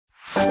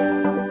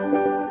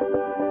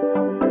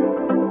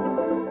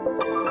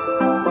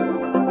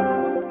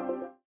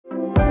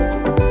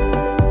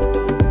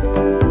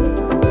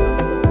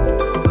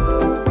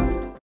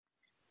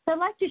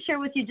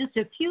with you just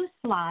a few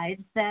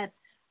slides that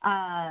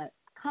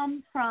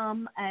come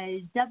from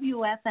a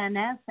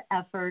WFNS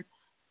effort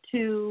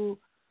to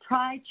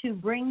try to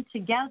bring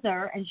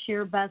together and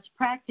share best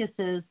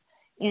practices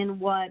in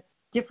what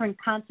different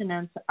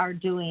continents are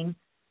doing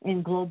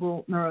in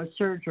global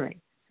neurosurgery.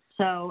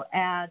 So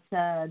at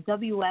a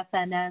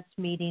WFNS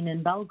meeting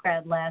in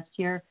Belgrade last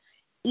year,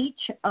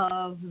 each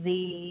of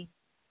the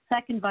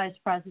second vice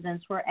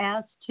presidents were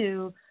asked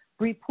to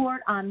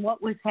report on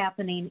what was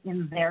happening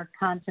in their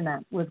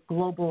continent with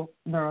global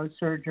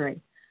neurosurgery.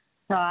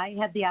 So I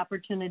had the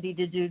opportunity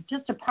to do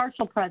just a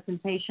partial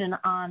presentation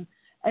on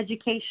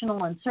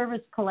educational and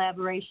service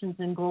collaborations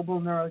in global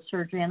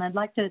neurosurgery, and I'd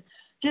like to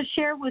just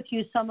share with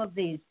you some of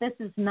these. This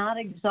is not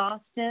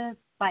exhaustive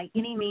by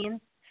any means,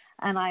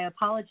 and I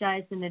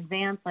apologize in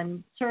advance.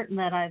 I'm certain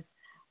that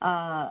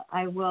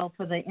I will,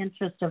 for the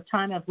interest of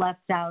time, have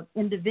left out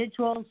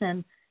individuals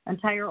and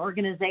entire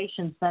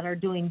organizations that are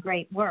doing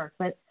great work.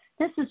 But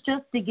this is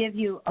just to give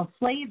you a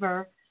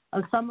flavor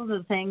of some of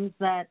the things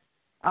that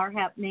are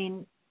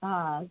happening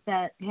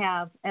that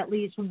have at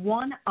least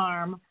one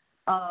arm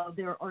of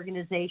their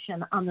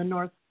organization on the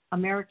North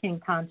American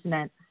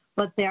continent,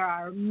 but there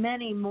are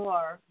many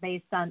more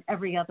based on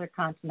every other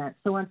continent.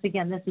 So once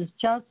again, this is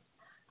just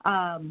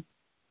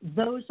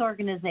those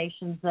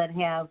organizations that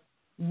have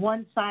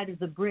one side of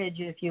the bridge,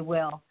 if you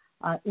will,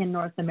 in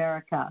North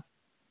America.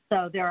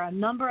 So there are a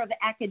number of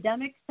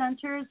academic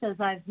centers, as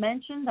I've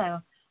mentioned.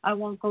 I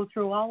won't go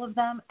through all of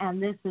them,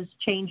 and this is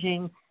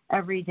changing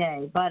every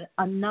day. But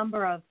a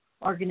number of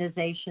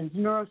organizations,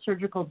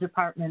 neurosurgical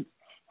departments,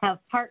 have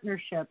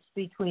partnerships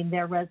between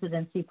their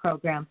residency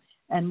program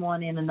and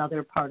one in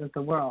another part of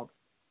the world.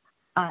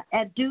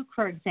 At Duke,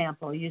 for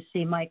example, you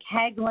see Mike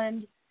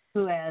Haglund,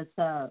 who has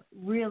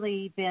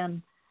really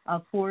been a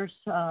force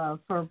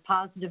for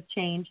positive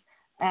change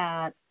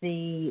at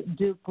the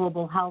Duke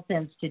Global Health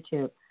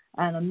Institute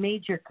and a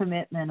major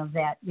commitment of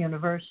that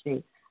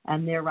university.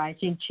 And their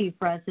rising chief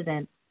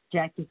resident,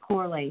 Jackie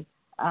Corley,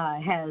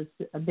 has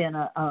been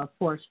a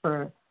force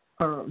for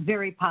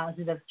very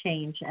positive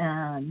change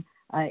and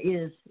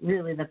is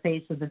really the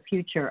face of the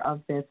future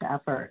of this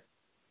effort.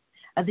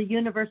 At the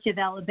University of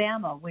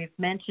Alabama, we've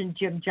mentioned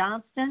Jim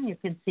Johnston. You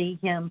can see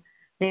him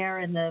there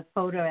in the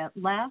photo at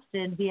left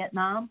in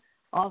Vietnam.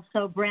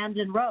 Also,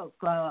 Brandon Roque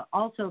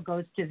also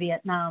goes to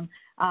Vietnam,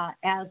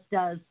 as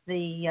does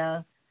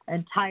the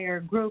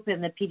entire group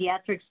in the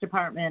pediatrics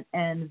department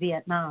in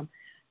Vietnam.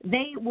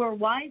 They were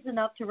wise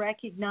enough to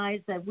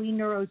recognize that we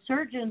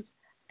neurosurgeons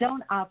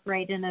don't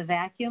operate in a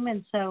vacuum,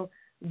 and so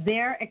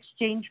their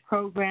exchange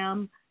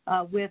program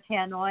with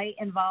Hanoi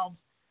involves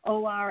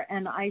OR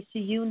and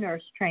ICU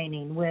nurse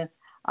training with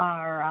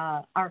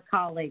our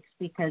colleagues,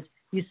 because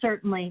you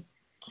certainly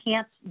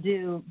can't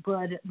do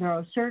good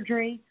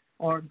neurosurgery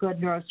or good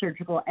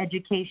neurosurgical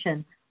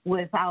education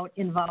without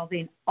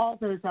involving all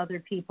those other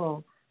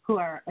people who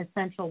are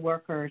essential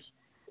workers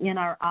in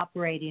our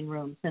operating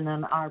rooms and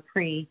in our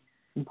pre-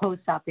 and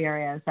post-op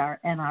areas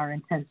and our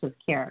intensive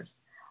cares.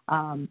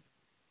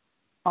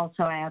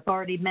 Also, I have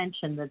already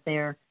mentioned that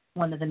they're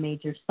one of the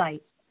major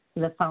sites for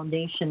the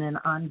foundation and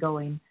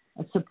ongoing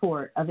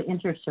support of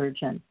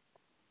InterSurgeon.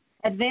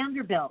 At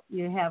Vanderbilt,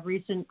 you have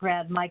recent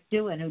grad Mike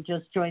Dewan, who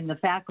just joined the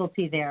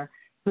faculty there,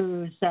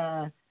 who's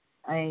a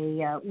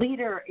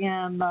leader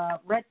in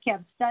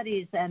REDCap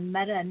studies and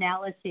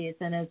meta-analyses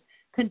and has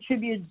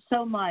contributed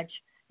so much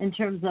in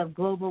terms of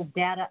global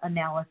data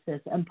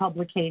analysis and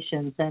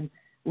publications. And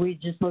we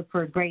just look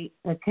for great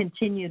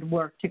continued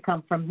work to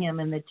come from him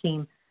and the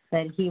team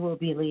that he will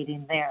be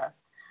leading there.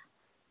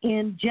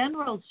 In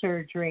general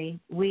surgery,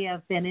 we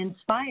have been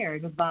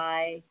inspired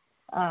by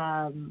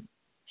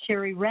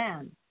Sherry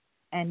Wren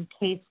and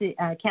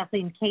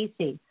Kathleen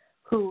Casey,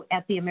 who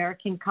at the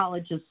American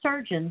College of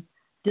Surgeons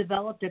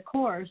developed a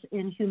course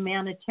in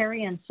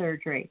humanitarian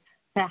surgery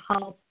to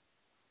help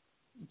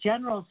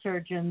general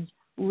surgeons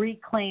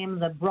reclaim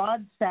the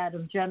broad set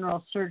of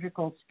general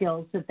surgical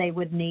skills that they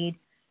would need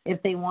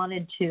if they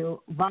wanted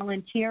to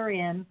volunteer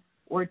in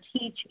or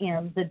teach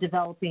in the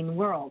developing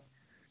world.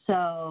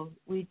 So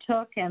we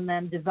took and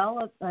then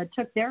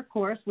took their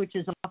course, which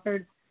is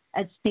offered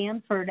at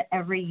Stanford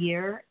every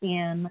year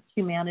in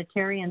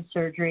humanitarian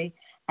surgery,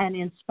 and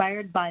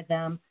inspired by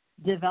them,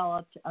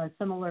 developed a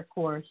similar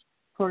course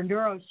for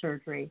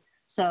neurosurgery.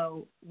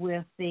 So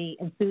with the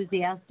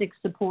enthusiastic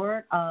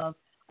support of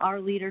our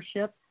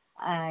leadership,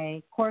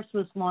 a course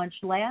was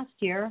launched last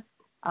year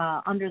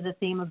under the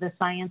theme of the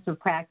science of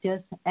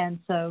practice. And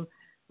so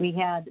we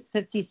had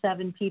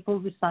 57 people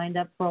who signed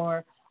up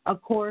for a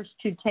course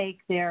to take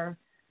their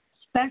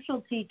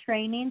specialty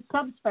training,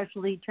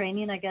 subspecialty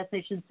training, I guess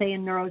I should say,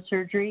 in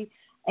neurosurgery,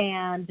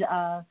 and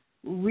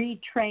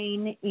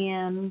retrain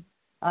in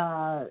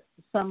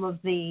some of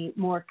the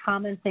more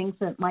common things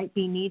that might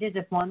be needed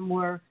if one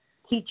were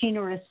teaching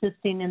or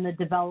assisting in the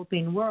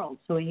developing world.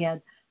 So we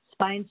had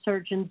spine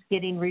surgeons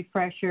getting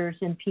refreshers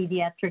in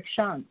pediatric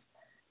shunts,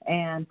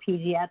 and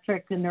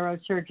pediatric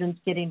neurosurgeons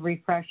getting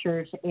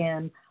refreshers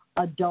in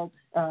adult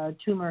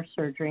tumor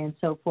surgery and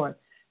so forth.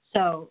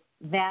 So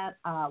that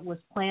was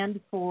planned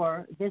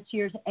for this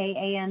year's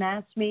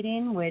AANS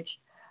meeting, which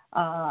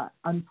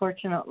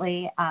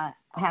unfortunately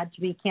had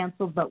to be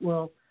canceled, but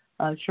we'll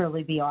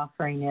surely be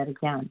offering it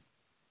again.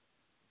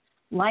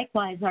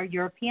 Likewise, our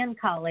European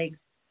colleagues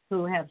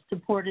who have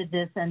supported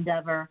this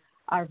endeavor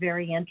are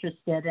very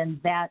interested,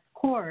 and that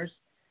course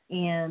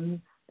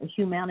in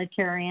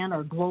humanitarian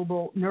or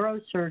global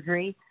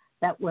neurosurgery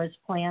that was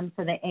planned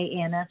for the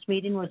AANS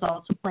meeting was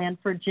also planned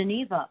for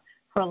Geneva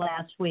for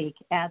last week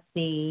at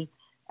the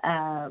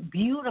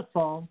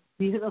beautiful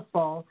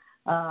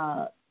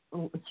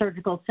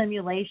surgical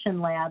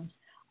simulation labs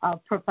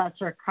of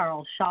Professor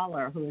Carl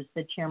Schaller, who is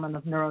the chairman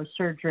of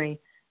neurosurgery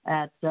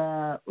at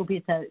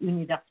Hôpital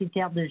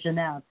Universitaire de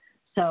Genève.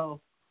 So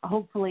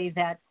hopefully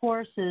that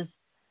course is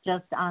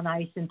just on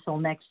ice until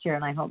next year,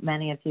 and I hope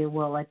many of you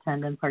will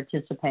attend and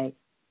participate.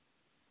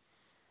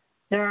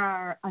 There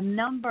are a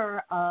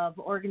number of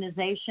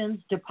organizations,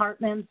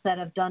 departments that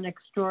have done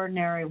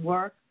extraordinary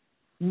work,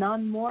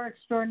 none more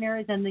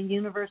extraordinary than the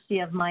University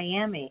of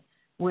Miami,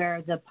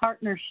 where the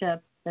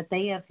partnership that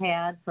they have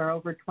had for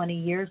over 20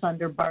 years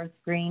under Barth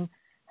Green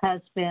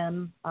has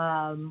been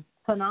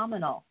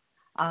phenomenal.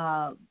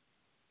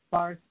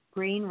 Barth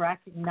Green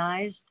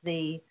recognized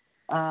the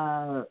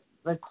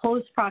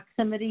close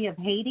proximity of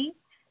Haiti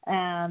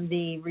and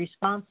the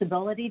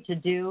responsibility to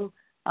do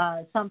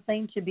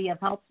something to be of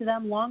help to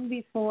them long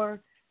before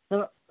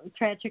the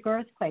tragic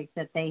earthquake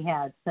that they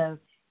had. So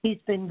he's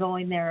been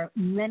going there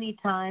many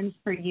times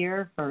per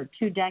year for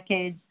 2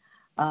 decades.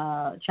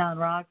 John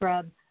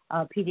Rogreb,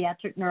 a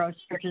pediatric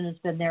neurosurgeon, has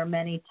been there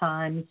many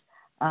times.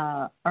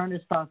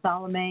 Ernest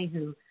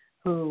Bartholomew,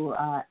 who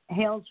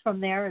hails from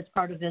there as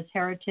part of his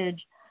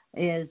heritage,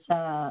 is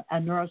a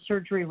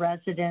neurosurgery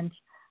resident,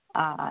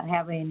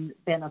 having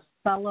been a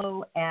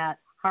fellow at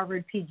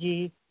Harvard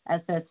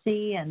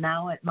PGSSC and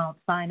now at Mount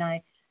Sinai,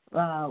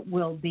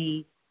 will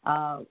be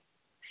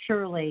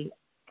surely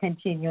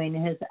continuing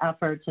his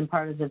efforts and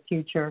part of the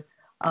future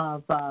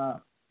of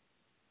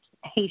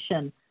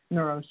Haitian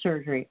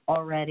neurosurgery,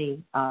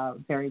 already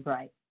very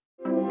bright.